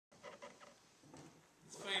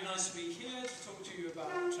nice to be here to talk to you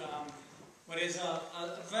about what is a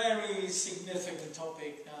very significant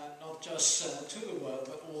topic, not just to the world,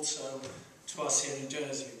 but also to us here in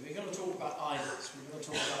Jersey. We're going to talk about islands. We're going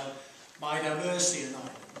to talk about biodiversity in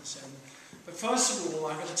islands. But first of all,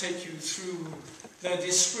 I'm going to take you through the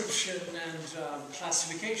description and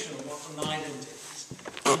classification of what an island is,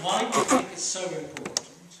 and why we think it's so important,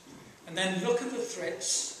 and then look at the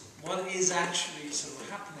threats, what is actually sort of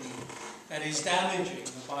happening that is damaging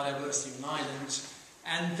the biodiversity of islands,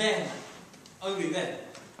 and then, only then,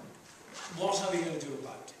 what are we going to do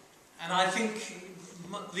about it? And I think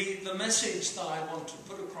the message that I want to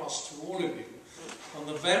put across to all of you from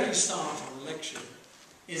the very start of the lecture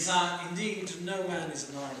is that indeed no man is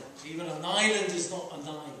an island. Even an island is not an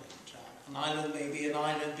island. An island may be an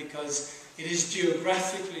island because it is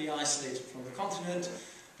geographically isolated from the continent,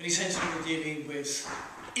 but essentially we're dealing with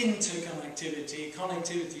interconnectivity,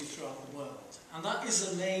 connectivity throughout the world. And that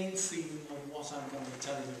is the main theme of what I'm going to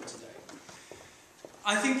tell you today.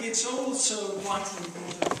 I think it's also vitally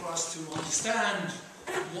important for us to understand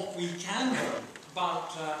what we can do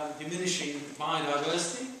about diminishing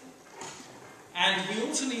biodiversity. And we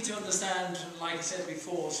also need to understand, like I said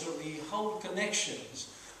before, sort of the whole connections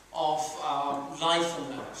of life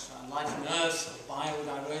on Earth. Life on Earth,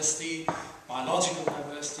 biodiversity, biological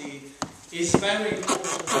diversity, is very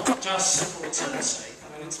important, not just for its own sake,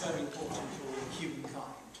 but it's very important for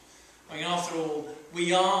humankind. I mean, after all,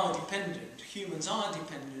 we are dependent, humans are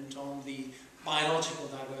dependent on the biological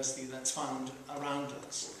diversity that's found around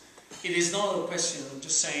us. It is not a question of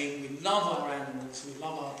just saying we love our animals, we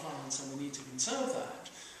love our plants, and we need to conserve that.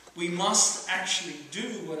 We must actually do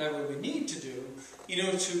whatever we need to do in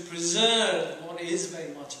order to preserve what is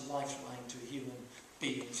very much a lifeline to human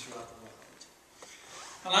beings throughout the world.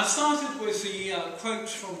 And I've started with the quote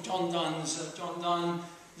from John Donne's. John Donne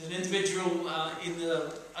is an individual in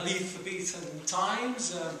the Elizabethan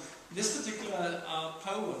times. This particular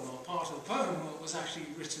poem, or part of the poem, was actually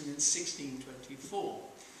written in 1624.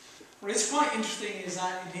 What is quite interesting is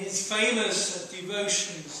that in his famous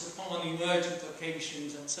devotions upon emergent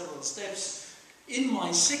occasions and several steps, in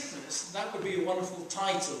my sickness, that would be a wonderful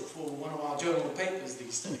title for one of our journal papers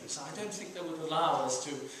these days. I don't think that would allow us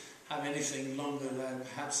to have anything longer than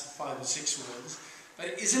perhaps 5 or 6 words.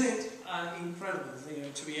 But isn't it incredible,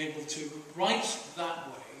 to be able to write that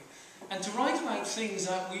way, and to write about things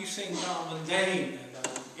that we think are mundane,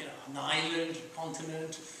 an island, a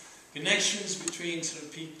continent, connections between sort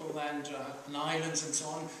of people and islands and so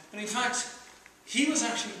on. And in fact, he was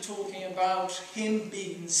actually talking about him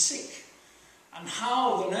being sick, and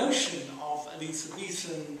how the notion of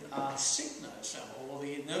Elizabethan sickness, or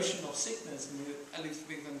the notion of sickness in the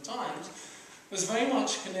Elizabethan times, was very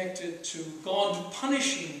much connected to God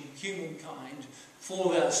punishing humankind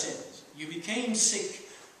for their sins. You became sick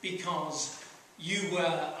because you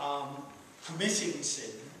were committing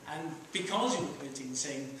sin, and because you were committing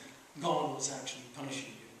sin, God was actually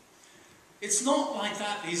punishing you. It's not like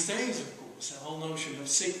that these days, of course. The whole notion of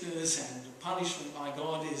sickness and punishment by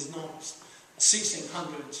God is not a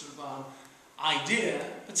 1600 sort of idea,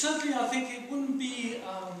 but certainly I think it wouldn't be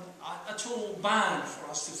at all bad for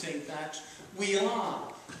us to think that we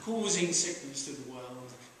are causing sickness to the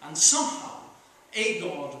world, and somehow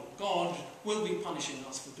God will be punishing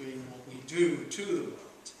us for doing what we do to the world.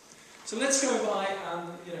 So let's go by and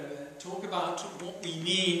talk about what we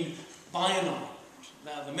mean by an island.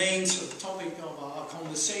 Now, the main sort of topic of our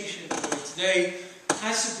conversation today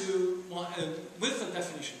has to do with the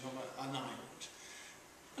definition of an island.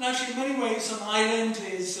 And actually, in many ways, an island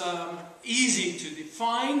is easy to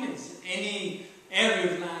define. It's any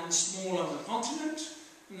area of land smaller than a continent,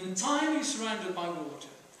 and entirely surrounded by water.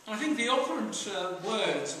 And I think the operant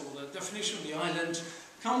words, or the definition of the island,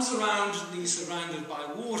 comes around the surrounded by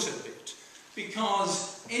water bit,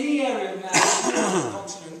 because any area of land on the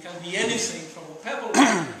continent can be anything from a pebble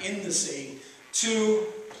in the sea to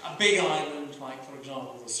a big island like, for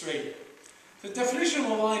example, Australia. The definition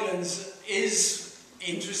of islands is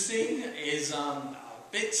interesting, is a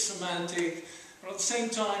bit semantic, but at the same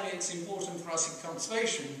time it's important for us in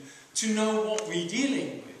conservation to know what we're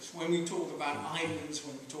dealing with when we talk about islands,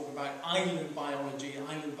 when we talk about island biology,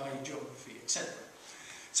 island biogeography, etc.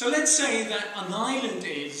 So let's say that an island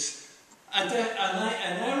is an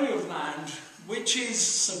area of land which is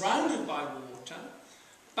surrounded by water,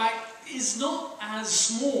 but is not as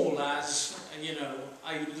small as,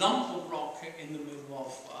 a lump of rock in the middle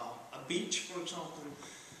of a beach, for example,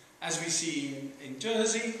 as we see in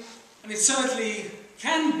Jersey. And it certainly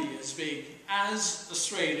can be as big as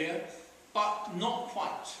Australia, but not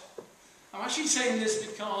quite. I'm actually saying this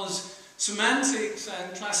because semantics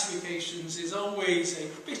and classifications is always a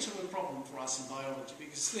bit of a problem for us in biology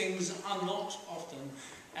because things are not often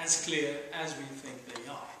as clear as we think they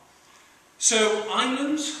are. So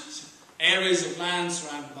islands, areas of land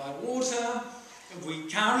surrounded by water. If we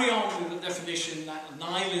carry on with the definition that an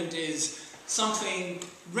island is something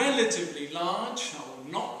relatively large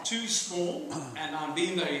or not too small, and I'm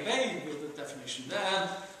being very vague with the definition there,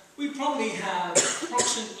 we probably have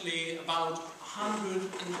approximately about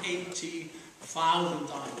 180,000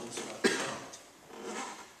 islands throughout the world.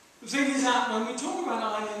 The thing is that when we talk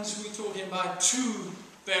about islands, we're talking about two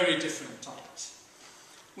very different types.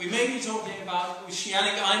 We may be talking about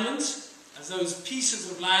oceanic islands, as those pieces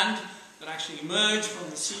of land that actually emerge from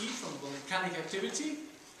the sea, from volcanic activity,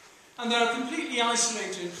 and they're completely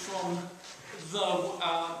isolated from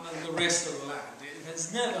the rest of the land. It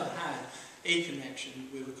has never had a connection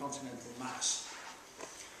with the continental mass.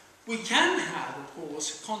 We can have, of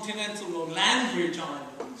course, continental or land-bridge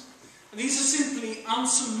islands, and these are simply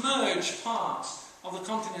unsubmerged parts of the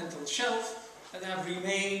continental shelf that have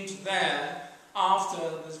remained there after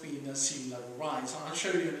there's been a sea level rise. And I'll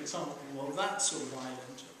show you an example of that sort of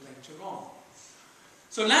island later on.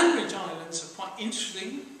 So land-bridge islands are quite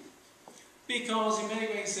interesting because in many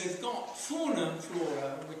ways they've got fauna and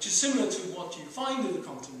flora which is similar to what you find in the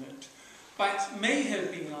continent, but may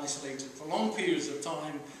have been isolated for long periods of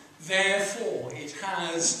time. Therefore, it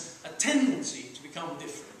has a tendency to become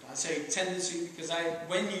different. I say tendency because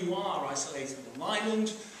when you are isolated on an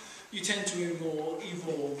island, you tend to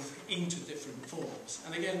evolve into different forms.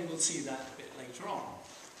 And again, we'll see that a bit later on.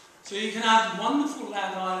 So you can have wonderful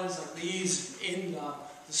land islands like these in the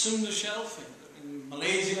Sunda Shelf in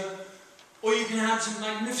Malaysia, or you can have some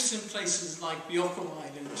magnificent places like Bioko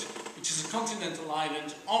Island, which is a continental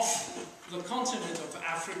island off the continent of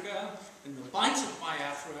Africa, in the Bight of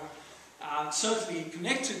Biafra, certainly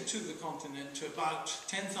connected to the continent to about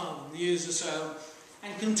 10,000 years or so,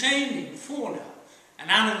 and containing fauna and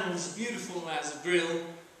animals beautiful as a grill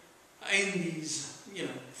in these,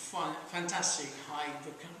 fantastic high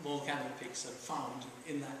volcanic peaks that are found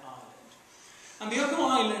in that island. And Bioko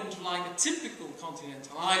Island, like a typical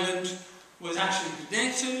continental island, was actually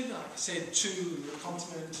connected, like I said, to the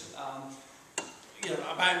continent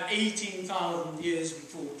about 18,000 years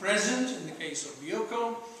before present in the case of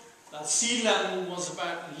Bioko. The sea level was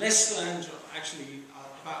about less than, actually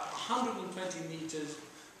about 120 meters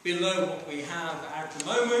below what we have at the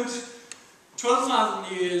moment.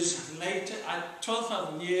 12,000 years later, at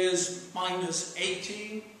 12,000 years minus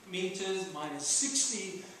 80 meters, minus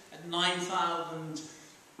 60 at 9,000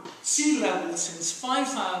 sea level since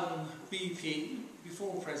 5,000 BP,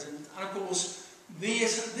 before present. And of course,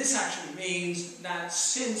 this actually means that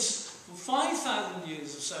since for 5,000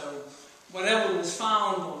 years or so, whatever was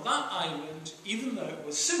found on that island, even though it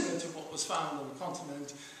was similar to what was found on the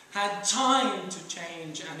continent, had time to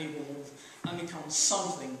change and evolve and become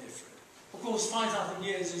something different. Of course, 5,000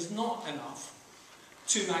 years is not enough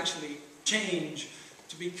to actually change,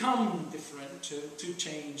 to become different, to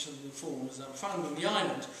change the forms that are found on the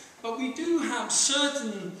island. But we do have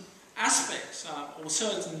certain aspects or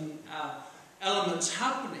certain elements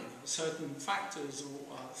happening, certain factors or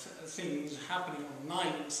things happening on an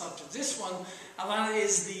island such as this one, and that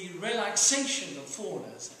is the relaxation of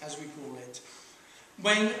faunas, as we call it,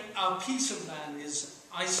 when a piece of land is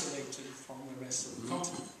isolated from the rest of the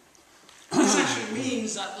continent. This actually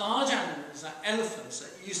means that large animals, that elephants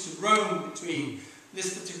that used to roam between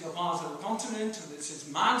this particular part of the continent, and this is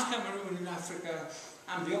Mount Cameroon in Africa,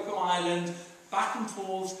 and Bioko Island, back and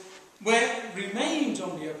forth, where remained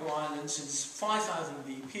on Bioko Island since 5,000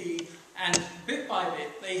 BP, and bit by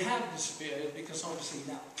bit they have disappeared because obviously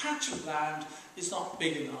that patch of land is not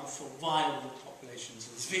big enough for viable populations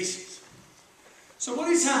of species. So what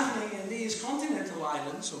is happening in these continental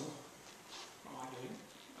islands, or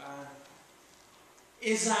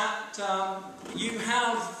is that you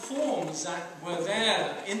have forms that were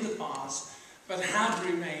there in the past but have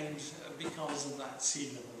remained because of that sea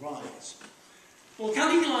level rise.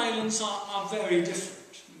 Volcanic islands are very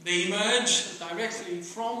different. They emerge directly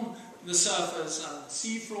from the surface and the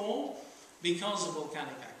seafloor because of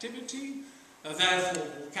volcanic activity. They're therefore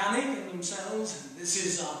volcanic in themselves. This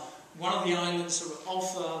is one of the islands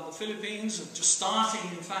off the Philippines, just starting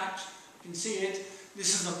in fact. You can see it.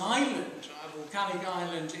 This is an island, a volcanic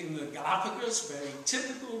island in the Galapagos, very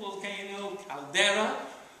typical volcano, caldera,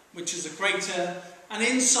 which is a crater, and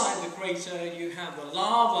inside the crater you have a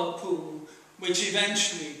lava pool which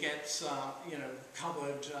eventually gets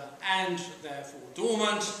covered and therefore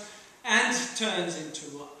dormant and turns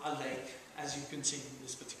into a lake, as you can see in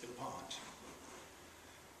this particular part.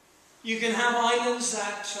 You can have islands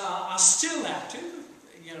that are still active.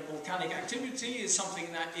 You know, volcanic activity is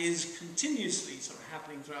something that is continuously sort of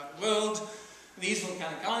happening throughout the world. These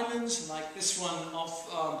volcanic islands, like this one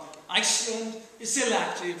of Iceland, is still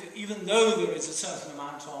active, even though there is a certain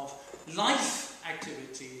amount of life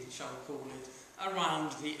activity, shall we call it,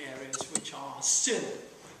 around the areas which are still,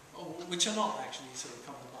 or which are not actually sort of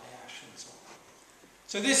covered by ash and so on.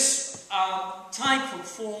 So this type of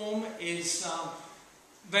form is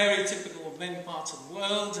very typical of many parts of the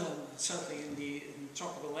world, certainly in the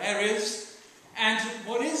tropical areas. And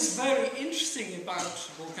what is very interesting about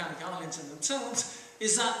volcanic islands in themselves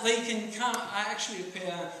is that they can actually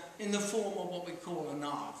appear in the form of what we call a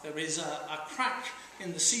nark. There is a crack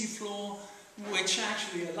in the seafloor which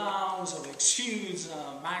actually allows or exudes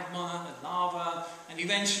magma and lava, and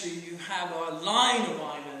eventually you have a line of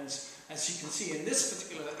islands, as you can see in this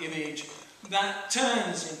particular image, that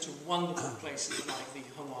turns into wonderful places like the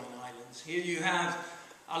Hawaiian Islands. Here you have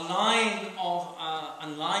a line of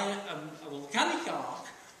a volcanic arc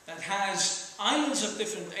that has islands of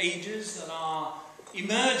different ages that are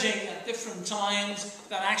emerging at different times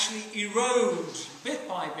that actually erode bit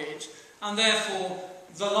by bit, and therefore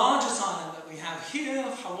the largest island that we have here,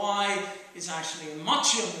 Hawaii, is actually a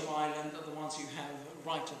much younger island than the ones you have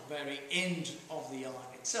right at the very end of the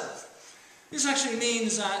arc itself. This actually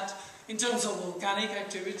means that in terms of volcanic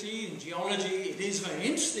activity and geology, it is very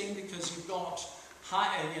interesting because you've got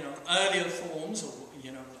earlier forms, or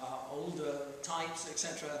older types,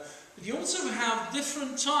 etc. But you also have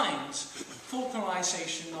different times for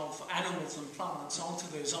colonization of animals and plants onto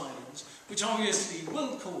those islands, which obviously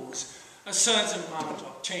will cause a certain amount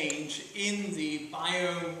of change in the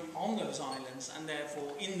biome on those islands, and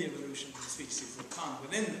therefore in the evolution of the species that are found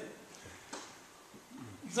within them.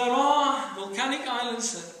 There are volcanic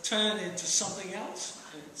islands that turn into something else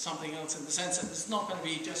in the sense that it's not going to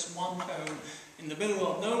be just one cone in the middle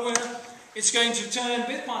of nowhere. It's going to turn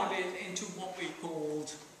bit by bit into what we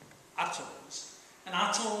called atolls. And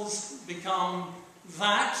atolls become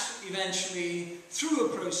that eventually through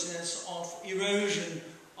a process of erosion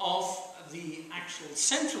of the actual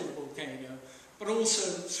central volcano, but also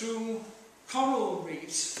through coral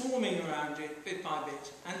reefs forming around it bit by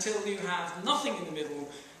bit until you have nothing in the middle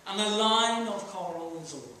and a line of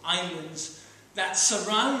corals or islands that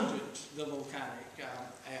surrounded the volcanic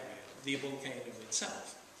area, the volcano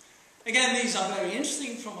itself. Again, these are very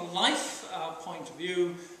interesting from a life point of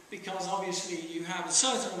view, because obviously you have a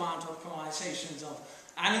certain amount of colonizations of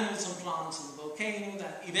animals and plants in the volcano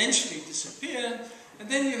that eventually disappear, and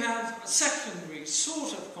then you have a secondary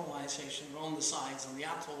sort of colonization on the sides, on the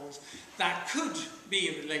atolls, that could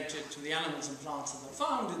be related to the animals and plants that are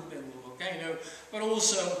found in the middle of the volcano, but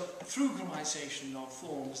also through colonization of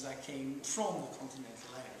forms that came from the continental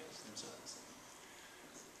areas themselves.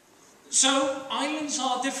 So islands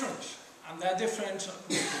are different, and they're different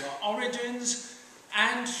according to their origins,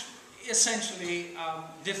 and essentially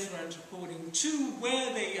different according to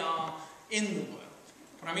where they are in the world.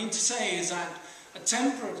 What I mean to say is that a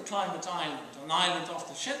temperate climate island, an island off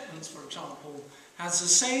the Shetlands, for example, can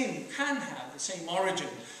have the same origin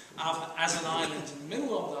as an island in the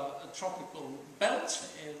middle of the tropical belt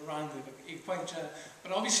around the equator,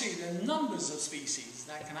 but obviously the numbers of species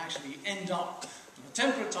that can actually end up on a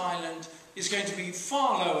temperate island is going to be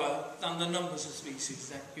far lower than the numbers of species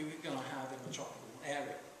that you're going to have in the tropical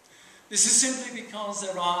area. This is simply because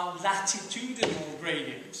there are latitudinal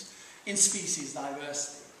gradients in species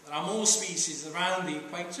diversity. There are more species around the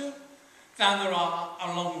equator than there are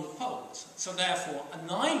along the poles. So therefore, an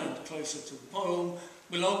island closer to the pole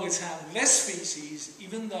will always have less species,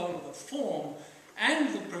 even though the form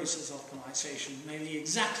and the process of colonization may be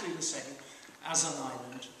exactly the same as an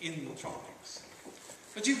island in the tropics.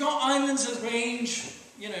 But you've got islands that range,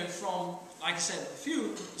 from, like I said, a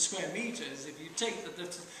few square meters. If you take the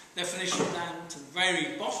definition down to the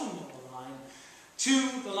very bottom of the line,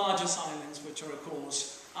 to the largest islands, which are, of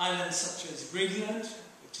course, islands such as Greenland,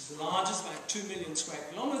 which is the largest, about 2 million square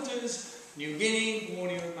kilometers, New Guinea,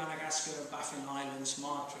 Borneo, Madagascar, Baffin Islands,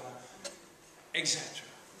 Sumatra, etc.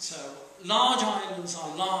 So large islands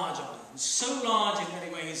are large islands, so large in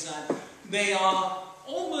many ways that they are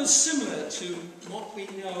almost similar to what we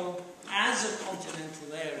know as a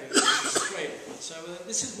continental area, which is Australia. So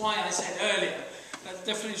this is why I said earlier that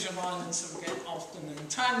the definition of islands can get often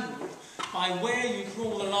entangled by where you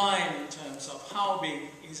draw the line in terms of how big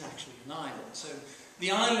is actually an island. So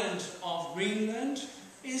the island of Greenland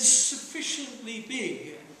is sufficiently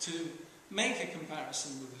big to make a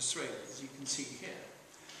comparison with Australia, as you can see here.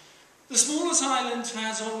 The smallest island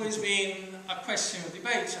has always been a question of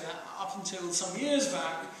debate. Up until some years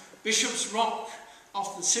back, Bishop's Rock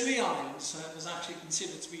of the Scilly Islands was actually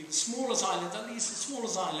considered to be the smallest island, at least the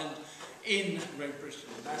smallest island in Great Britain.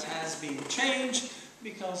 That has been changed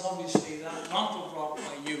because obviously that lump of rock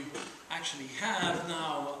where you actually have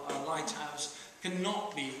now a lighthouse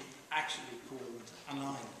cannot be actually called an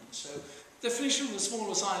island. So the definition of the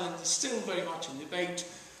smallest island is still very much in debate,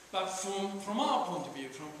 but from our point of view,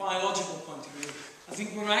 from a biological point of view, I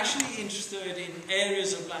think we're actually interested in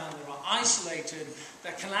areas of land that are isolated,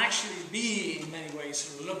 that can actually be in many ways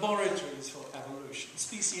sort of laboratories for evolution,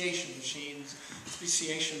 speciation machines,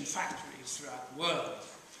 speciation factories throughout the world.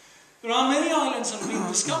 There are many islands that have been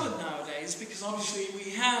discovered nowadays because obviously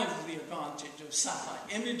we have the advantage of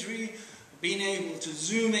satellite imagery, being able to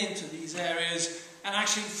zoom into these areas and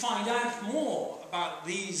actually find out more about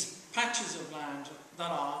these patches of land that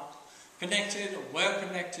are connected or were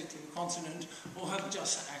connected to the continent or have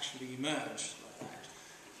just actually emerged like that.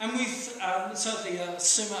 And we've certainly a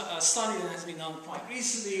study that has been done quite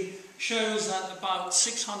recently shows that about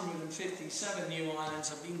 657 new islands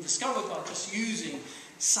have been discovered by just using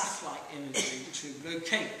satellite imagery to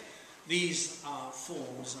locate these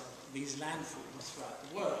forms, these landforms throughout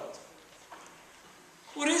the world.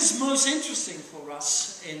 What is most interesting for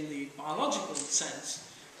us in the biological sense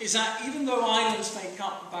is that even though islands make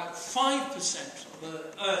up about 5% of the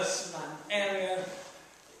Earth's land area,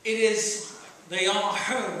 they are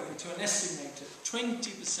home to an estimated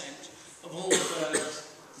 20% of all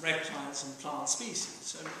birds, reptiles and plant species.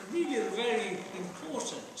 So really very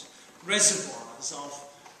important reservoirs of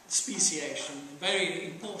speciation, very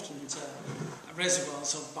important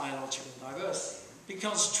reservoirs of biological diversity.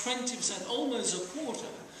 Because 20%, almost a quarter,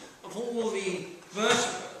 of all the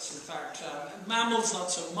vertebrates, in fact, mammals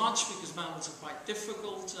not so much because mammals are quite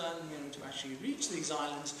difficult to actually reach these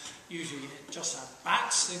islands. Usually just have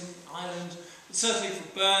bats in islands, but certainly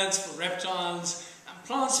for birds, for reptiles and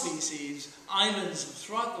plant species, islands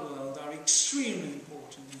throughout the world are extremely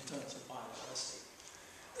important in terms of biodiversity.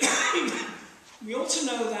 We also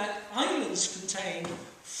know that islands contain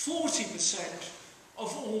 40%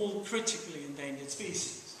 of all critically endangered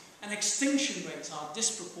species, and extinction rates are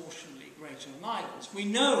disproportionately greater on islands. We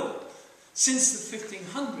know since the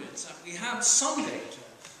 1500s that we have some data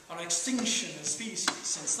on extinction of species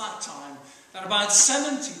since that time, that about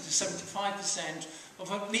 70 to 75%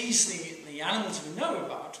 of at least the animals we know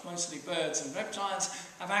about, mostly birds and reptiles,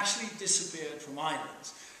 have actually disappeared from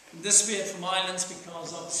islands. And disappeared from islands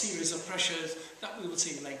because of a series of pressures that we will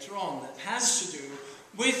see later on that has to do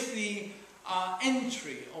with the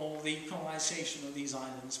entry or the colonization of these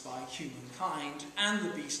islands by humankind and the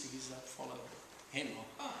beasties that follow him or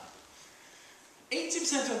her.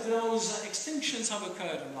 80% of those extinctions have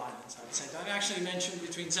occurred on islands, I would say. I've actually mentioned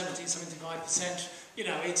between 70 and 75%.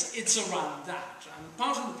 It's around that. And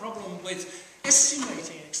part of the problem with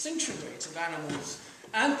estimating extinction rates of animals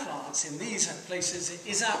and plants in these places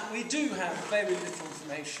is that we do have very little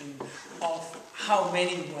information of how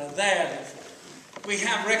many were there before. We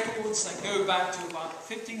have records that go back to about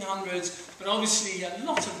the 1500s, but obviously a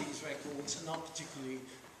lot of these records are not particularly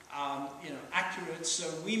accurate, so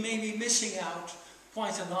we may be missing out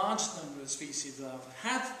quite a large number of species that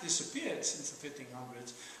have disappeared since the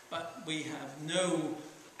 1500s, but we have no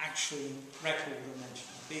actual record or mention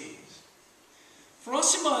of these. For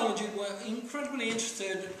us in biology, we're incredibly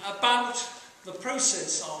interested about the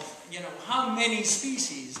process of, how many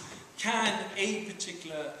species can a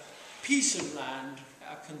particular piece of land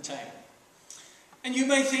contain. And you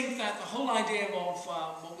may think that the whole idea of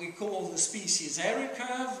what we call the species area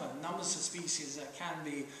curve, numbers of species that can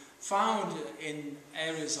be found in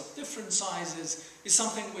areas of different sizes, is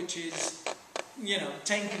something which is,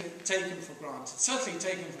 taken for granted. Certainly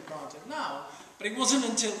taken for granted now, but it wasn't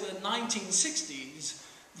until the 1960s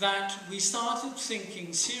that we started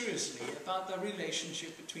thinking seriously about the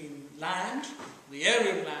relationship between land, the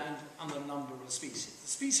area of land, and the number of species. The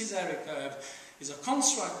species area curve is a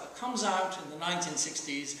construct that comes out in the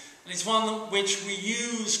 1960s, and it's one which we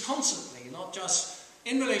use constantly, not just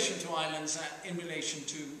in relation to islands, in relation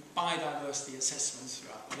to biodiversity assessments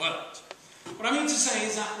throughout the world. What I mean to say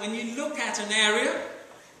is that when you look at an area,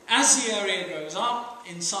 as the area goes up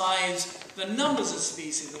in size, the numbers of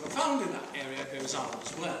species that are found in that area goes up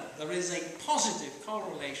as well. There is a positive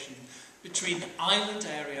correlation between island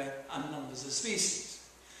area and numbers of species.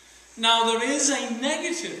 Now, there is a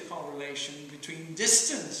negative correlation between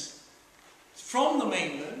distance from the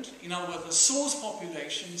mainland, in other words, the source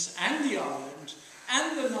populations and the island,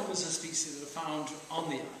 and the numbers of species that are found on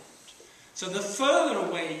the island. So the further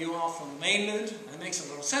away you are from the mainland, and it makes a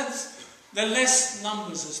lot of sense, the less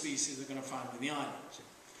numbers of species are going to be found in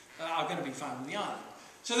the island.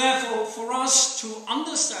 So therefore, for us to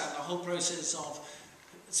understand the whole process of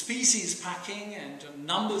species packing and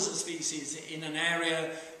numbers of species in an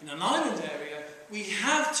area, in an island area, we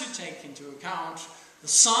have to take into account the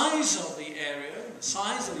size of the area, the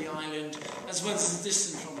size of the island, as well as the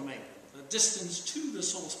distance from the mainland. The distance to the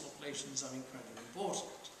source populations are incredibly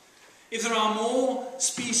important. If there are more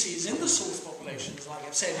species in the source populations, like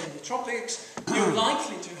I've said, in the tropics, you're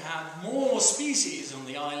likely to have more species on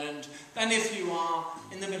the island than if you are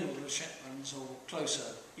in the middle of the Shetlands or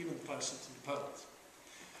closer, even closer to the poles.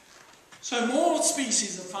 So more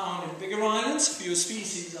species are found in bigger islands, fewer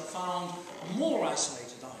species are found on more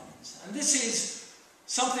isolated islands. And this is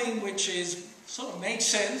something which is sort of makes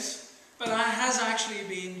sense, but has actually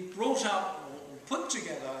been brought up or put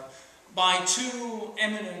together by two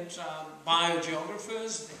eminent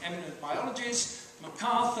biogeographers, eminent biologists,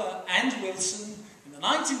 MacArthur and Wilson, in the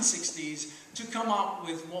 1960s, to come up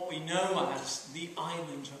with what we know as the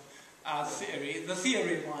island theory, the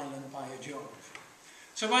theory of island biogeography.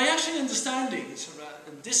 So by actually understanding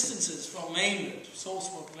the distances from mainland source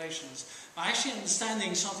populations, by actually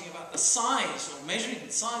understanding something about the size or measuring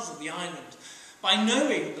the size of the island, by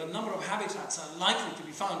knowing the number of habitats that are likely to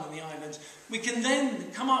be found on the island, we can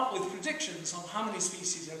then come up with predictions on how many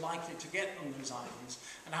species are likely to get on those islands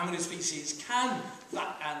and how many species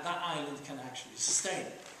that island can actually sustain.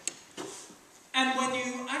 And when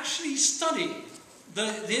you actually study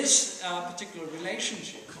this particular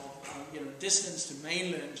relationship of distance to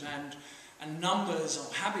mainland and numbers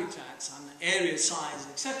of habitats and area size,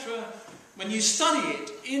 etc., when you study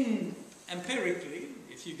it empirically,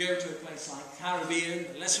 if you go to a place like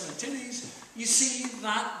Caribbean, the Lesser Antilles, you see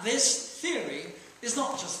that this theory is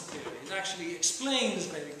not just a theory. It actually explains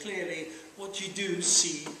very clearly what you do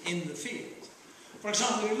see in the field. For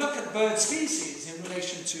example, if you look at bird species in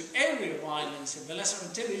relation to area of islands in the Lesser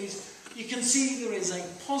Antilles, you can see there is a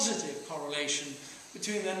positive correlation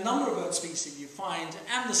between the number of bird species you find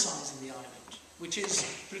and the size of the island, which is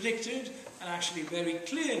predicted and actually very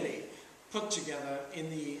clearly put together in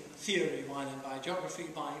the theory of island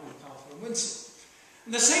biogeography by MacArthur and Wilson.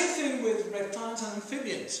 And the same thing with reptiles and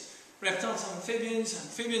amphibians. Reptiles and amphibians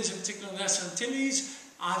in particular in the Lesser Antilles,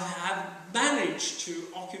 have managed to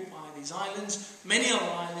occupy these islands. Many other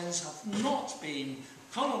islands have not been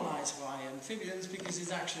colonized by amphibians because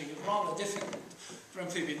it's actually rather difficult for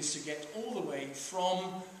amphibians to get all the way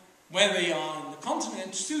from where they are in the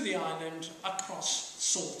continent to the island across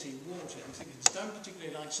salty water. Amphibians don't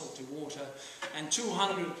particularly like salty water, and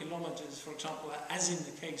 200 kilometers, for example, as in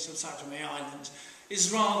the case of Sao Tome Islands,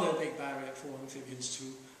 is rather a big barrier for amphibians to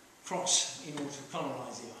cross in order to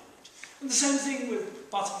colonize the island. And the same thing with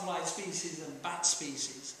butterfly species and bat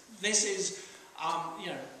species. This is,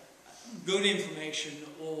 good information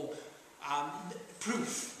or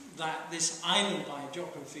proof that this island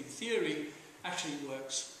biogeography theory actually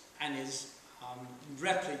works and is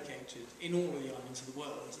replicated in all of the islands of the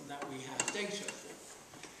world that we have data for.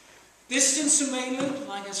 Distance to mainland,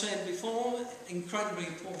 like I said before, incredibly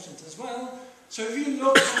important as well. So if you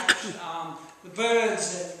look at the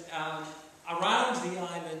birds around the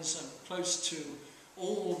islands and close to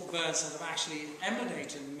all the birds that have actually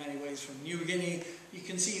emanated in many ways from New Guinea, you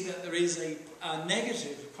can see that there is a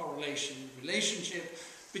negative relationship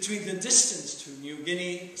between the distance to New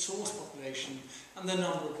Guinea source population and the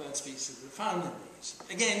number of bird species that are found in these.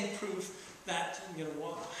 Again, proof that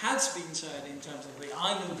what has been said in terms of the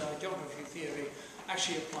island geography theory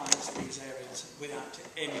actually applies to these areas without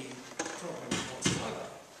any problem whatsoever.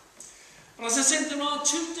 But as I said, there are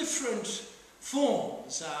two different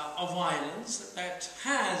forms of islands that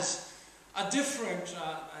has a different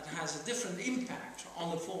impact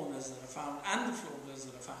on the faunas that are found and the floras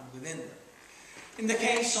that are found within them. In the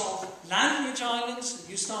case of land-rich islands,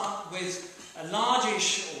 you start with a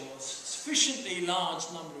largish or sufficiently large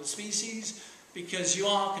number of species because you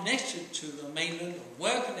are connected to the mainland or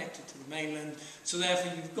were connected to the mainland, so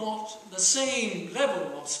therefore you've got the same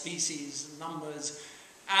level of species numbers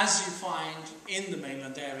as you find in the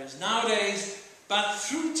mainland areas nowadays, but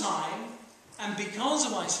through time and because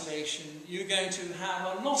of isolation, you're going to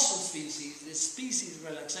have a loss of species, this species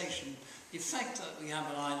relaxation effect that we have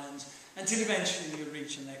on islands, until eventually you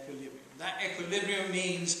reach an equilibrium. That equilibrium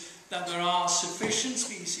means that there are sufficient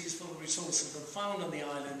species for the resources that are found on the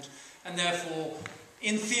island, and therefore,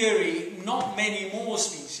 in theory, not many more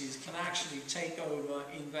species can actually take over,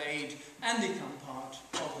 invade, and become part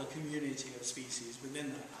of the community of species within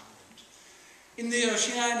that island. In the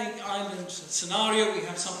oceanic island scenario, we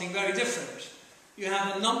have something very different. You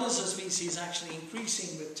have the numbers of species actually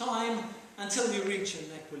increasing with time until you reach an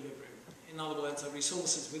equilibrium. In other words, the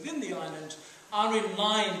resources within the island are in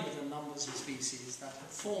line with the numbers of species that have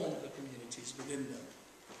formed the communities within them.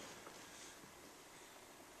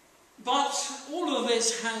 But all of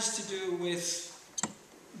this has to do with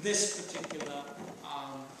this particular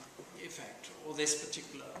effect, or this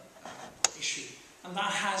particular issue. And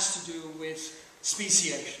that has to do with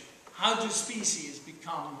speciation. How do species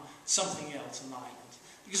become something else on islands?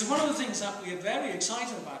 Because one of the things that we are very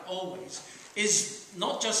excited about always is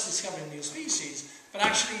not just discovering new species, but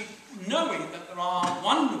actually knowing that there are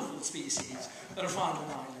wonderful species that are found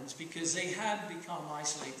on islands because they had become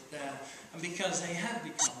isolated there and because they had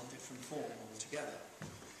become a different form altogether.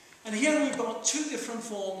 And here we've got two different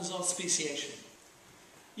forms of speciation.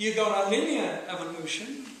 You've got a linear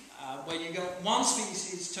evolution, where you got one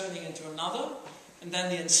species turning into another, and then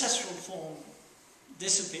the ancestral form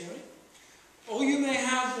disappearing. Or you may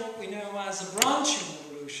have what we know as a branching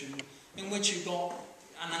evolution, in which you've got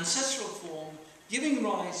an ancestral form giving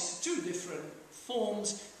rise to two different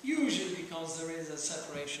forms, usually because there is a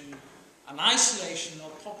separation, an isolation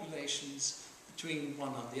of populations between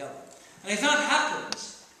one and the other. And if that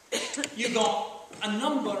happens, you've got a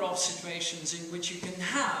number of situations in which you can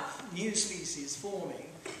have new species forming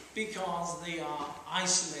because they are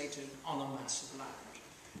isolated on a mass of land.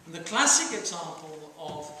 And the classic example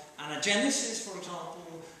of anagenesis, for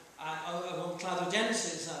example, of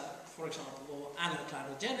cladogenesis, for example, or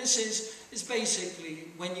anacladogenesis, is basically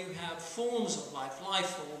when you have forms of life, life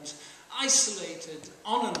forms, isolated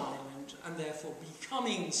on an island and therefore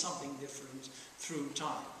becoming something different through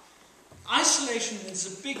time. Isolation is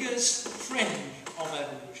the biggest friend of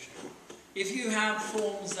evolution. If you have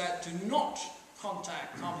forms that do not come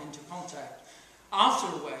into contact after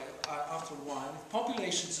a while, if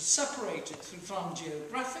populations are separated from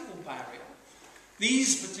geographical barrier,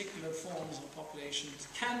 these particular forms of populations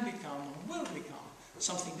can become and will become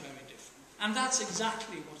something very different. And that's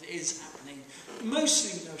exactly what is happening,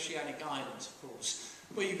 mostly in oceanic islands, of course,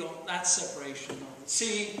 where you've got that separation of the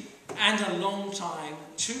sea and a long time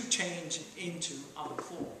to change into other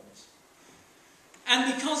forms.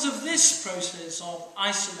 And because of this process of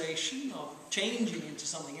isolation, of changing into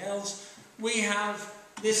something else, we have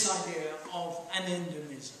this idea of an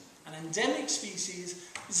endemism. An endemic species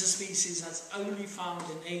is a species that's only found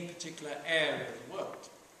in a particular area of the world.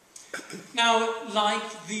 Now,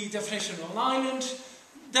 like the definition of an island,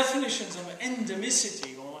 definitions of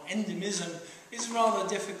endemicity or endemism is rather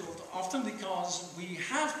difficult, often because we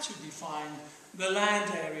have to define the land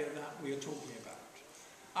area that we are talking about.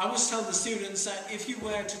 I always tell the students that if you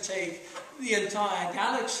were to take the entire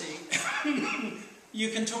galaxy, you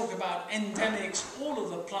can talk about endemics, all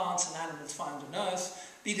of the plants and animals found on Earth,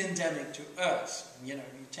 being endemic to Earth. You know,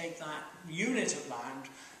 you take that unit of land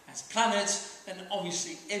as planets, then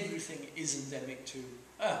obviously everything is endemic to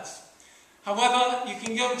Earth. However, you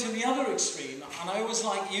can go to the other extreme, and I always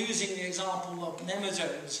like using the example of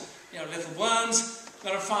nematodes, you know, little worms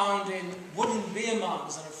that are found in wooden beer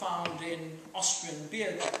mugs that are found in Austrian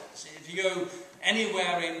beer kettles. If you go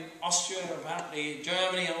anywhere in Austria, apparently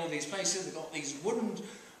Germany and all these places, they've got these wooden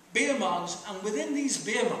beer mugs, and within these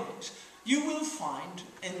beer mugs you will find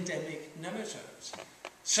endemic nematodes.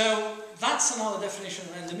 So that's another definition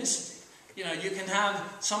of endemicity. You know, you can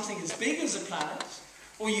have something as big as a planet,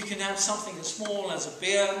 or you can have something as small as a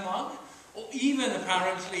beer mug, or even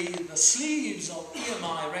apparently the sleeves of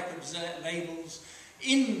EMI record labels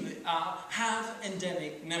have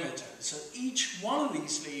endemic nematodes. So each one of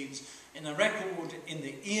these sleeves in a record in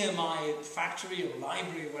the EMI factory or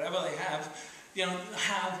library or whatever they have, you know,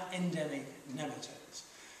 have endemic nematodes.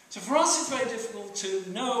 So for us it's very difficult to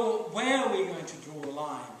know where we're going to draw a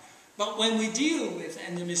line. But when we deal with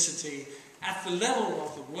endemicity at the level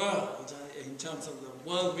of the world, in terms of the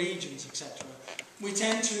world regions, etc., we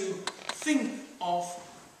tend to think of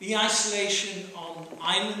the isolation on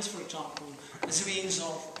islands, for example, as a means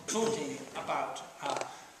of talking about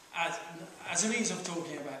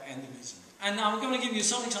endemism. And now I'm going to give you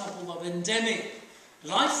some examples of endemic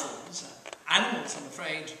life forms, animals, I'm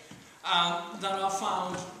afraid, that are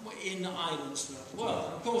found in islands throughout the world.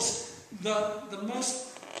 And of course, the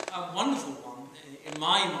most wonderful one, in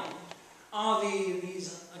my mind, are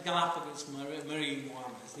these Galapagos marine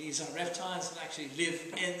worms. These are reptiles that actually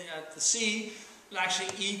live at the sea, that actually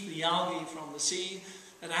eat the algae from the sea,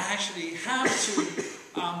 that actually have to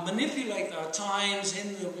manipulate their times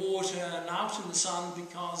in the water and out in the sun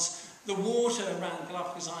because the water around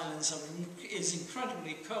Galapagos Islands is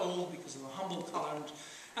incredibly cold because of the Humboldt current.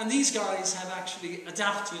 And these guys have actually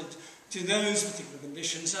adapted to those particular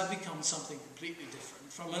conditions, have become something completely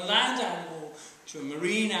different. From a land animal to a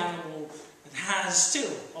marine animal that has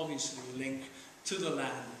still, obviously, a link to the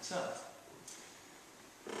land itself.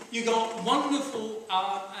 You've got wonderful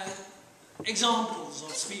examples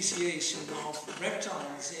of speciation of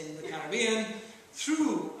reptiles in the Caribbean,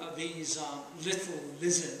 through these little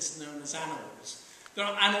lizards known as anoles. There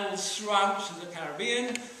are anoles throughout the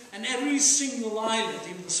Caribbean, and every single island,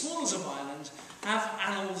 even the smallest of islands, have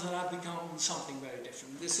anoles that have become something very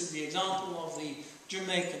different. This is the example of the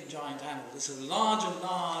Jamaican giant anole. This is a large,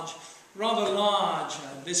 rather large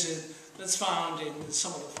lizard that's found in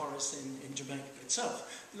some of the forests in Jamaica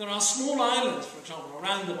itself. There are small islands, for example,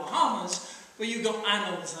 around the Bahamas, where you've got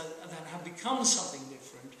anoles that have become something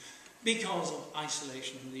different because of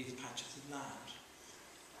isolation in these patches of land.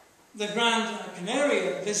 The Grand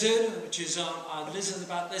Canary lizard, which is a lizard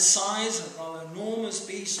about this size, a rather enormous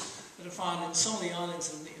beast that are found in some of the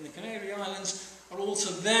islands in the Canary Islands, are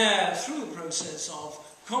also there through the process of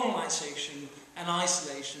colonization and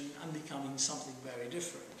isolation and becoming something very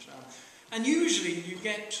different. And usually you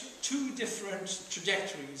get two different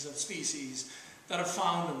trajectories of species that are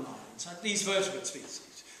found on islands, at least vertebrate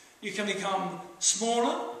species. You can become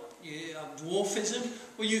smaller, dwarfism,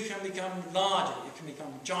 or you can become larger, you can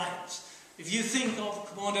become giants. If you think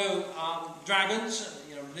of Komodo dragons,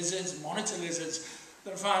 lizards, monitor lizards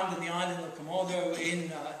that are found in the island of Komodo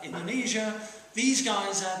in Indonesia, these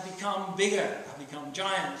guys have become bigger, have become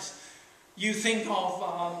giants. You think of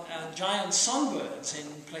giant sunbirds in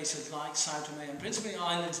places like Sao Tome and Principe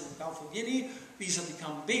Islands in the Gulf of Guinea. These have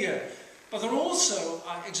become bigger. But there are also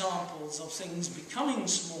examples of things becoming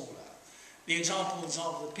smaller. The examples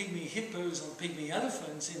of the pygmy hippos and pygmy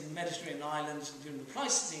elephants in Mediterranean islands during the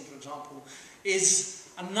Pleistocene, for example, is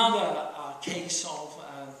another case of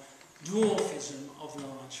dwarfism of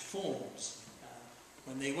large forms,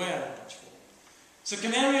 when they were large forms. So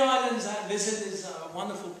Canary Islands, that lizard is a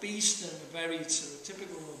wonderful beast and very sort of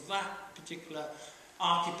typical of that particular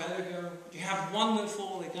archipelago. You have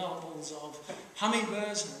wonderful examples of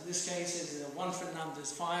hummingbirds. In this case is the Juan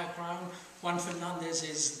Fernandez firecrown. Juan Fernandez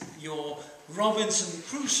is your Robinson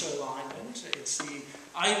Crusoe island. It's the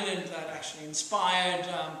island that actually inspired,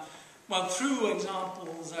 through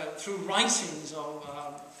examples, through writings of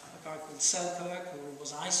a guy called Selkirk, who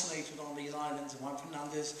was isolated on these islands of Juan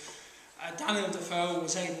Fernandez. Daniel Defoe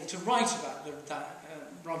was able to write about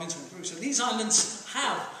Robinson Crusoe. These islands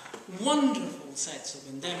have wonderful sets of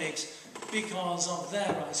endemics because of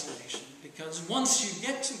their isolation. Because once you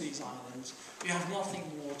get to these islands, you have nothing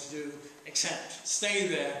more to do except stay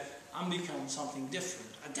there and become something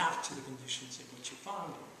different, adapt to the conditions in which you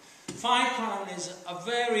found it. Firecrown is a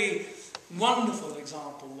very wonderful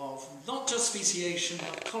example of not just speciation,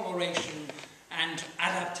 but coloration and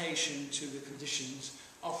adaptation to the conditions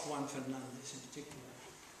of Juan Fernandez in particular.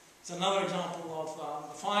 It's another example of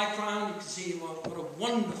the firecrown. You can see what a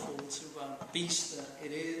wonderful sort of beast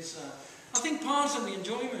it is. I think part of the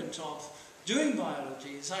enjoyment of doing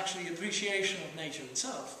biology is actually appreciation of nature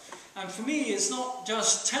itself. And for me, it's not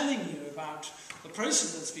just telling you about the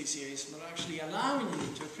process of speciation, but actually allowing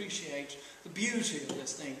you to appreciate the beauty of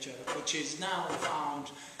this nature, which is now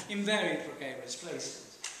found in very precarious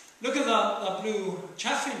places. Look at the blue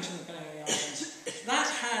chaffinch in the Canary Islands. That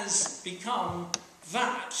has become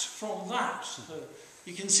that from that. So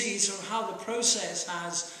you can see sort of how the process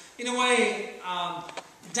has, in a way,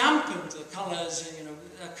 dampened the colours,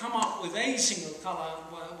 come up with a single colour,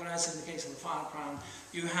 whereas in the case of the firecrown,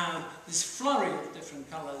 you have this flurry of different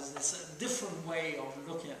colours, this different way of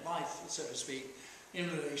looking at life, so to speak, in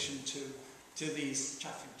relation to these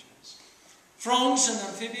chaffinches. Frogs and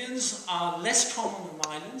amphibians are less common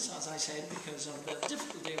on islands, as I said, because of the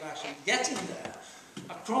difficulty of actually getting there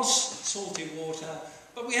across salty water.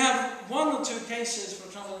 But we have one or two cases, for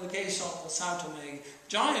example, in the case of the Sao Tome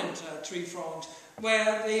giant tree frogs,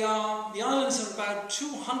 where the islands are about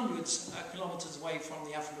 200 kilometers away from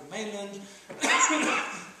the African mainland,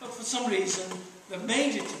 but for some reason they've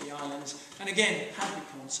made it to the islands, and again have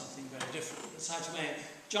become something very different. The Sao Tome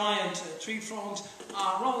giant tree frogs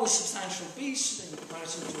are rather substantial beasts in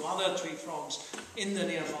comparison to other tree frogs in the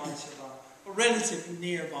nearby, or relatively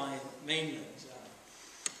nearby mainland.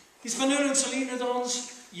 Hispaniolan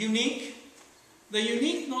solenodons, unique. They're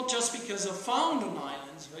unique not just because they're found on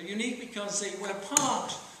islands, but unique because they were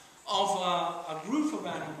part of a group of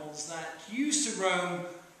animals that used to roam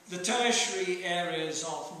the tertiary areas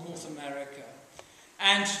of North America.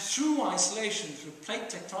 And through isolation, through plate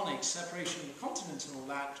tectonics, separation of the continents and all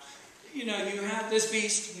that, you have this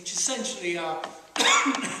beast, which is essentially a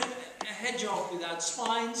hedgehog without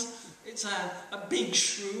spines. It's a big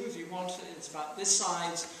shrew, if you want it. It's about this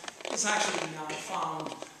size. It's actually now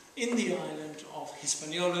found in the island of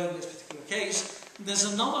Hispaniola in this particular case.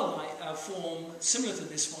 There's another form similar to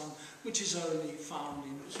this one, which is only found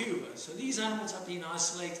in Cuba. So these animals have been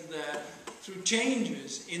isolated there through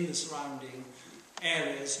changes in the surrounding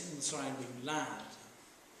areas, in the surrounding land.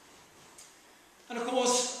 And of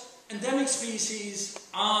course, endemic species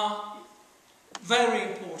are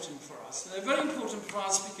very important for us. They're very important for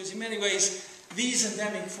us because in many ways these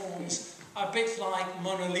endemic forms are a bit like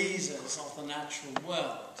Mona Lisas of the natural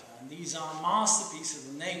world. And these are masterpieces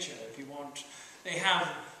of nature, if you want. They have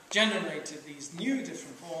generated these new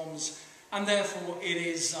different forms, and therefore it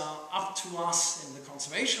is up to us in the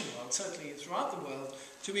conservation world, certainly throughout the world,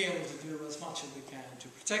 to be able to do as much as we can to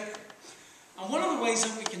protect them. And one of the ways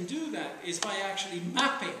that we can do that is by actually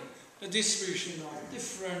mapping the distribution of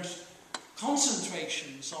different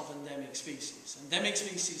concentrations of endemic species. Endemic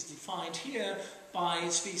species defined here by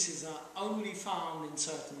species that are only found in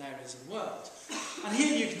certain areas of the world. And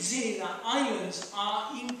here you can see that islands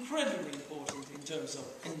are incredibly important in terms of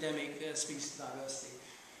endemic species diversity.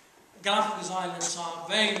 Galapagos Islands are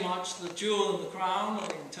very much the jewel in the crown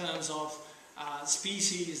in terms of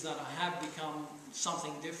species that have become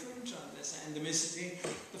something different, there's endemicity.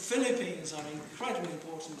 The Philippines are incredibly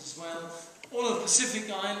important as well. All of the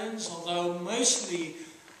Pacific Islands, although mostly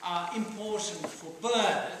important for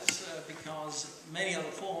birds, because many other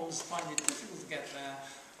forms find it difficult to get there,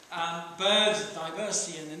 bird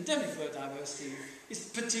diversity and endemic bird diversity is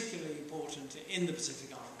particularly important in the Pacific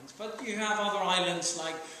Islands. But you have other islands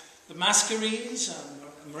like the Mascarenes,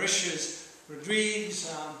 Mauritius,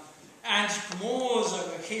 Rodrigues, and Comores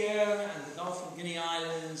over here, and the Gulf of Guinea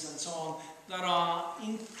Islands, and so on, that are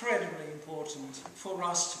incredibly important for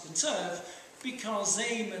us to conserve because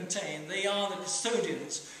they are the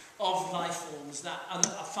custodians of life forms that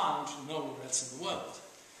are found in all the rest of the world.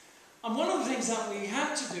 And one of the things that we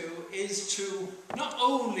have to do is to not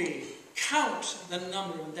only count the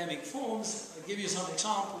number of endemic forms. I'll give you some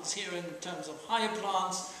examples here in terms of higher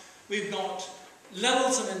plants. We've got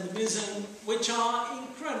levels of endemism which are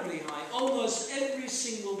incredibly high. Almost every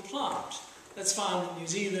single plant that's found in New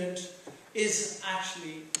Zealand is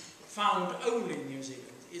actually found only in New Zealand.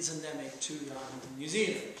 It's endemic to the island of New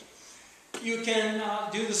Zealand. You can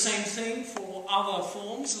do the same thing for other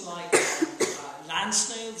forms like land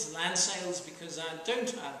snails. Land snails, because they don't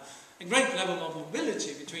have a great level of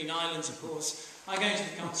mobility between islands, of course, are going to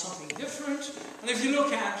become something different. And if you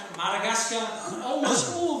look at Madagascar,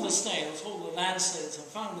 almost all the snails, all the land snails are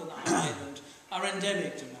found on that island are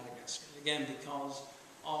endemic to Madagascar, again because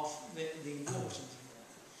of the importance of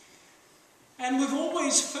that. And we've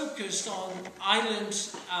always focused on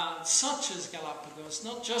islands such as Galapagos,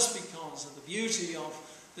 not just because of the beauty of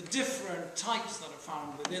the different types that are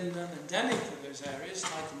found within them, endemic to those areas,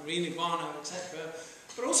 like the marine iguana, etc.,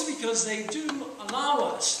 but also because they do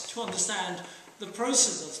allow us to understand the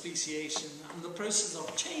process of speciation and the process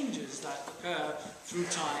of changes that occur through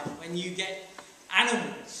time when you get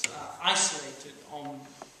animals isolated on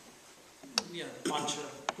a bunch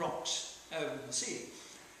of rocks over the sea.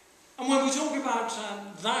 And when we talk about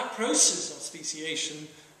that process of speciation,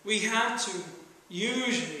 we have to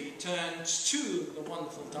usually turn to the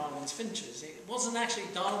wonderful Darwin's finches. It wasn't actually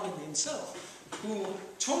Darwin himself who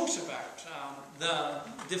talked about the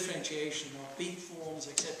differentiation of beak forms,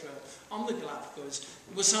 etc., on the Galapagos.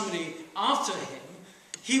 It was somebody after him.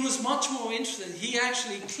 He was much more interested. He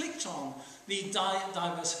actually clicked on the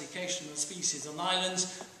diversification of species on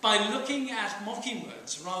islands by looking at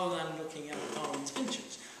mockingbirds rather than looking at Darwin's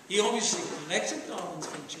finches. He obviously collected Darwin's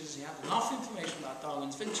finches, he had enough information about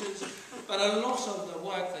Darwin's finches, but a lot of the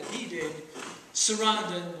work that he did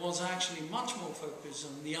surrounded was actually much more focused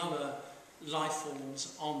on the other life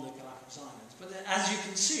forms on the Galapagos Islands. But as you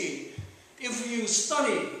can see, if you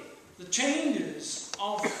study the changes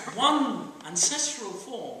of one ancestral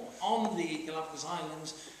form on the Galapagos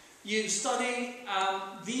Islands, you study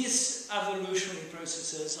these evolutionary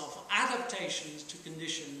processes of adaptations to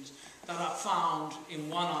conditions that are found in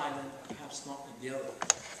one island, perhaps not in the other.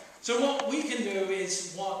 So what we can do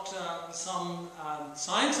is what some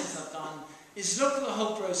scientists have done is look at the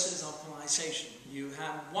whole process of colonization. You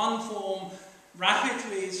have one form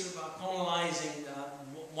rapidly sort of colonizing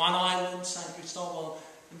one island, San Cristobal,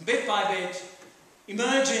 and bit by bit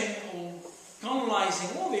emerging or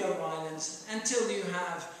colonizing all the other islands until you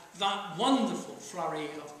have that wonderful flurry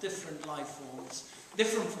of different life forms,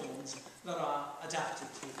 different forms that are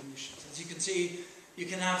adapted to the conditions. As you can see, you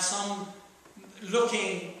can have some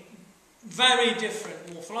looking very different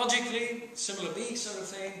morphologically, similar beak sort of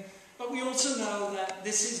thing, but we also know that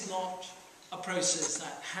this is not a process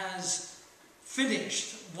that has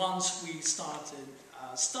finished once we started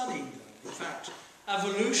studying them. In fact,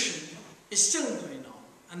 evolution is still going on,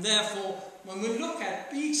 and therefore when we look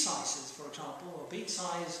at beak sizes, for example, or beak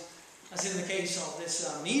size, as in the case of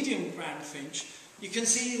this medium grand finch, you can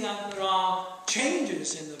see that there are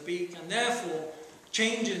changes in the beak, and therefore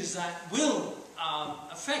changes that will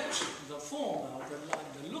affect the fauna,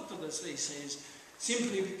 the look of the species,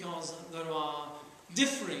 simply because there are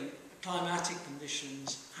differing climatic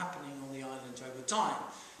conditions happening on the island over time.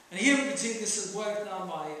 And here we can see this is work done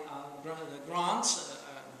by the grants,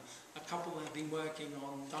 a couple that have been working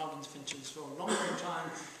on Darwin's finches for a long, long time.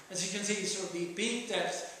 As you can see, sort of the peak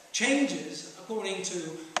depth changes according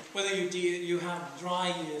to whether you have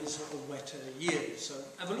dry years or wetter years. So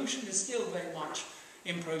evolution is still very much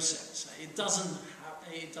in process. It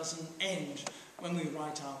doesn't end when we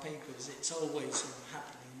write our papers. It's always sort of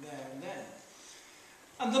happening there and then.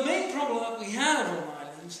 And the main problem that we have on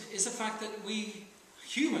islands is the fact that we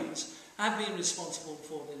humans have been responsible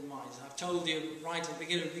for the demise. I've told you right at the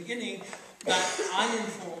beginning that island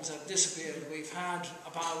forms have disappeared. We've had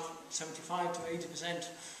about 75 to 80%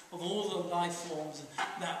 of all the life forms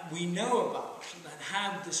that we know about that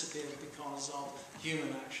have disappeared because of human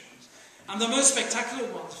actions. And the most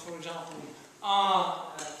spectacular ones, for example,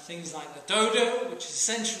 are things like the dodo, which is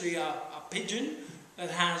essentially a pigeon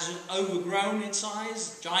that has overgrown its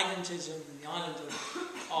size, gigantism in the island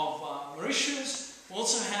of Mauritius. We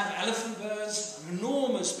also have elephant birds, an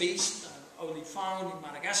enormous beast, only found in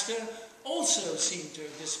Madagascar, also seem to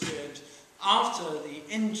have disappeared after the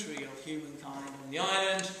entry of humankind on the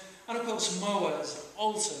island. And of course moas,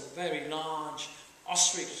 also very large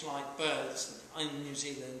ostrich-like birds in New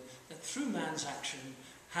Zealand that through man's action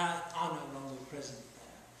are no longer present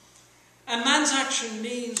there. And man's action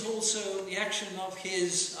means also the action of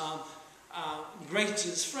his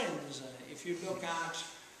greatest friends. If you look at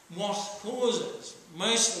what causes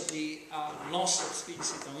most of the loss of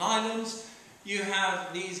species on islands, you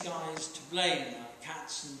have these guys to blame.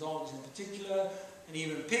 Cats and dogs in particular, and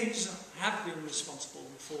even pigs, have been responsible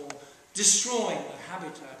for destroying the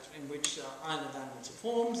habitat in which island animals are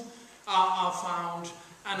formed, are found,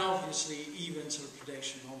 and obviously even sort of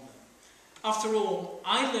predation on them. After all,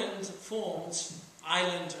 island forms,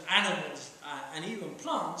 island animals, and even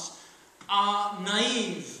plants are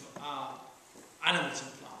naive animals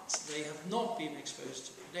and plants. They have not been exposed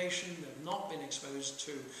to predation, they have not been exposed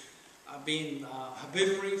to being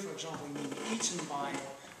herbivory, for example, being eaten by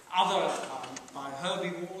by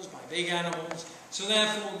herbivores, by big animals. So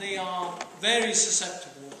therefore they are very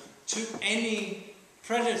susceptible to any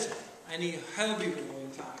predator, any herbivore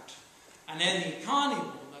in fact, and any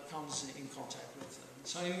carnivore that comes in contact with them.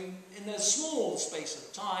 So in a small space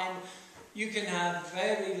of time, you can have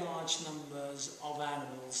very large numbers of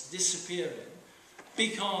animals disappearing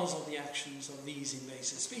because of the actions of these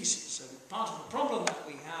invasive species. So part of the problem that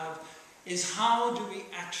we have is how do we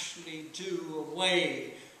actually do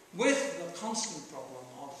away with the constant problem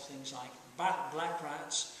of things like black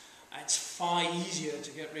rats. It's far easier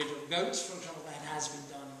to get rid of goats, for example, that has been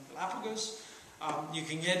done in Galapagos. You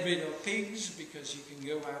can get rid of pigs because you can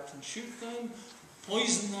go out and shoot them,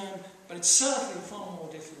 poison them, but it's certainly far more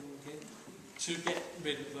difficult to get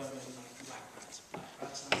rid of vermin like black rats. Black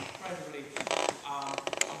rats are incredibly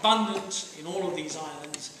abundant in all of these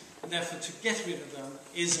islands, and therefore to get rid of them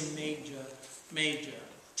is a major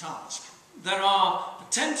task. There are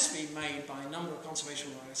attempts being made by a number of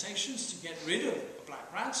conservation organisations to get rid of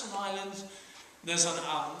black rats on islands. There's a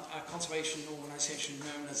conservation organisation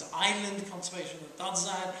known as Island Conservation that does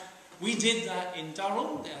that. We did that in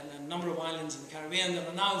Durham, and a number of islands in the Caribbean that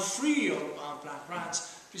are now free of black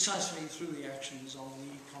rats, precisely through the actions of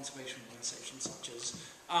the conservation organisations such as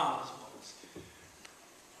ours.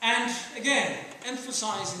 And again,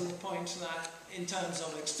 emphasising the point that in terms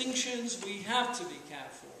of extinctions, we have to be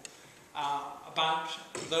careful about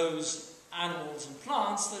those animals and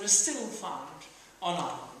plants that are still found on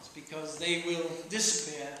islands, because they will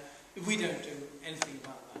disappear if we don't do anything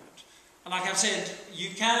about that. And like I've said, you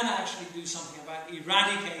can actually do something about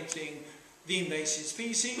eradicating the invasive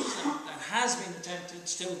species. That has been attempted,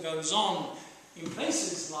 still goes on in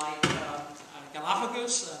places like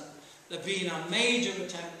Galapagos. There have been a major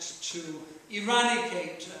attempt to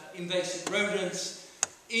eradicate invasive rodents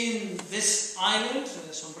in this island,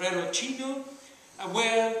 Sombrero Chino,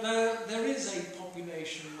 where there is a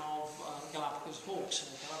population of Galapagos hawks.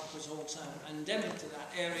 Galapagos hawks are endemic to that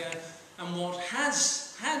area, and what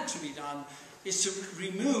has had to be done is to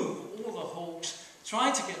remove all the hawks,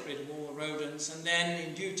 try to get rid of all the rodents, and then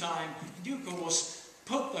in due time, in due course,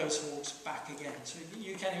 put those hawks back again. So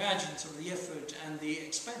you can imagine sort of the effort and the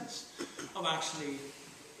expense of actually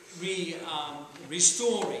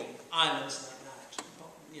restoring islands like that,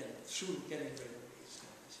 through getting rid of these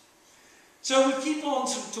guys. So we keep on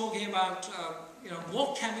sort of talking about,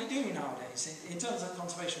 what can we do nowadays in terms of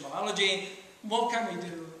conservation biology? What can we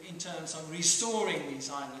do in terms of restoring these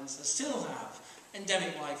islands that still have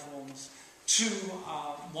endemic life forms to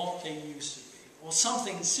what they used to be? or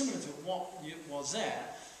something similar to what was there,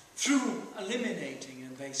 through eliminating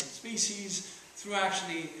invasive species, through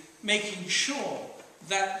actually making sure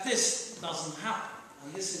that this doesn't happen.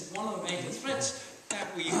 And this is one of the major threats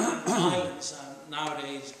that we have in islands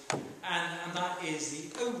nowadays, and that is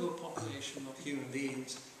the overpopulation of human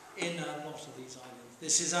beings in a lot of these islands.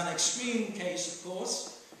 This is an extreme case, of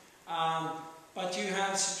course, but you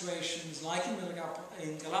have situations like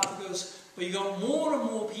in Galapagos, where you've got more and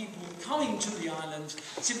more people coming to the islands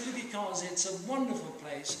simply because it's a wonderful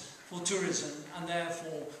place for tourism and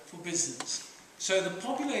therefore for business. So the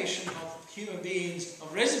population of human beings,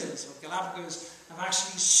 of residents of Galapagos, have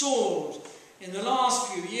actually soared in the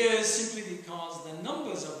last few years simply because the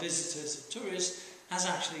numbers of visitors, of tourists, has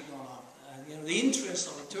actually gone up. The interest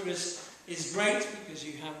of the tourists is great because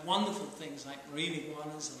you have wonderful things like marine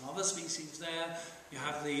iguanas and other species there. You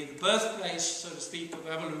have the birthplace, so to speak, of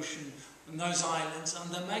evolution in those islands, and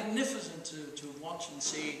they're magnificent to watch and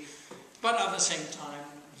see, but at the same time,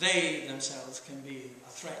 they themselves can be a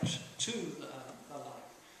threat to the life.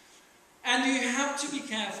 And you have to be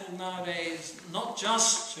careful nowadays, not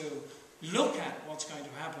just to look at what's going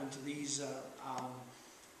to happen to these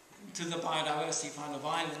to the biodiversity found of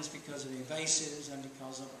islands because of invasives and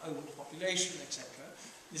because of overpopulation, etc.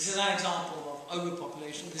 This is an example of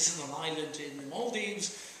overpopulation. This is an island in the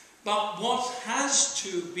Maldives. But what has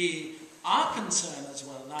to be our concern as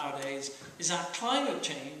well nowadays is that climate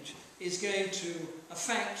change is going to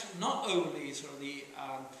affect not only sort of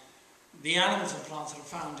the animals and plants that are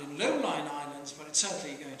found in low-lying islands, but it's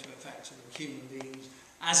certainly going to affect sort of human beings,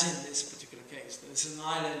 as in this particular case. This is an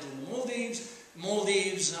island in the Maldives.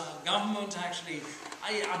 Maldives government actually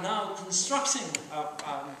are now constructing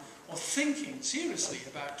or thinking seriously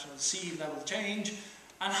about sea level change,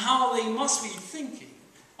 and how they must be thinking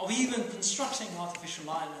of even constructing artificial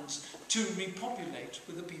islands to repopulate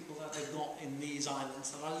with the people that they've got in these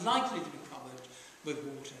islands that are likely to be covered with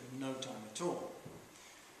water in no time at all.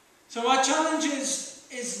 So our challenge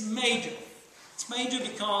is major. It's major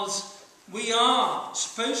because we are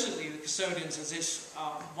supposedly the custodians of this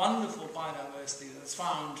wonderful biodiversity that's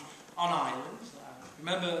found on islands.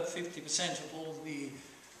 Remember, 50% of all the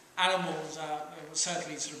animals,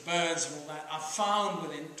 certainly sort of birds and all that, are found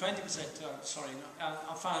within, 20%,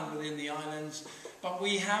 are found within the islands. But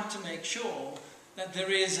we have to make sure that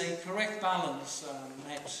there is a correct balance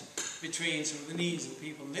met between sort of the needs of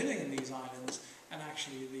people living in these islands and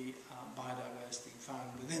actually the biodiversity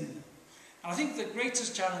found within them. And I think the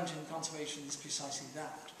greatest challenge in conservation is precisely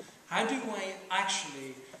that. How do we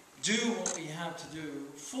actually do what we have to do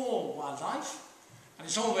for wildlife? And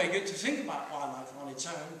it's all very good to think about wildlife on its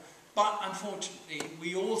own, but unfortunately,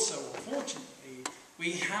 we also, or fortunately,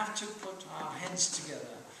 we have to put our heads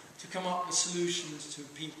together to come up with solutions to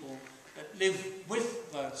people that live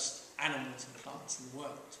with those animals and plants in the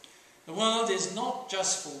world. The world is not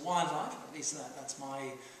just for wildlife, at least that's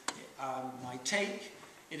my take.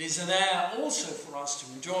 It is there also for us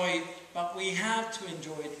to enjoy, but we have to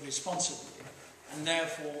enjoy it responsibly. And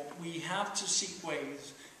therefore, we have to seek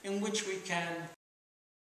ways in which we can